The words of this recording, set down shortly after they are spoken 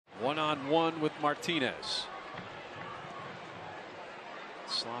One-on-one with Martinez.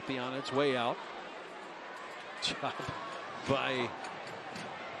 Sloppy on its way out. Job by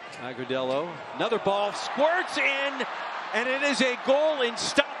Agudelo. Another ball squirts in, and it is a goal in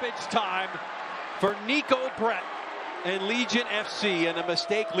stoppage time for Neco Brett and Legion FC, and a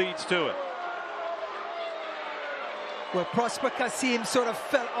mistake leads to it. Well, Prosper Kasim sort of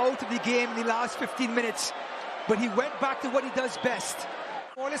fell out of the game in the last 15 minutes, but he went back to what he does best.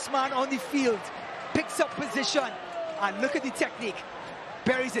 Smallest man on the field, picks up position, and look at the technique.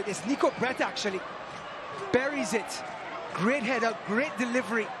 Buries it. It's Neco Brett actually. Buries it. Great header, great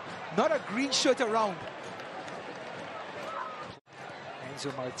delivery. Not a green shirt around.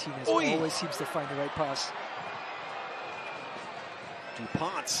 Enzo Martinez always seems to find the right pass.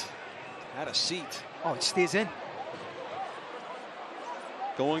 DuPont had a seat. Oh, it stays in.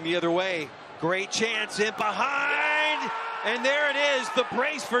 Going the other way. Great chance in behind. And there it is, the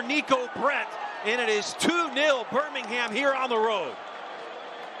brace for Neco Brett. And it is 2-0 Birmingham here on the road.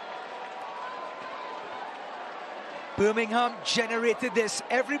 Birmingham generated this.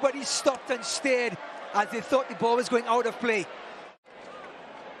 Everybody stopped and stared as they thought the ball was going out of play.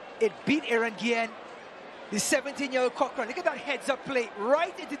 It beat Aaron Guillen, the 17-year-old Cochran. Look at that heads-up play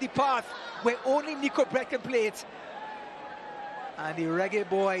right into the path where only Neco Brett can play it. And the reggae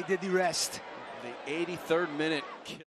boy did the rest. The 83rd minute.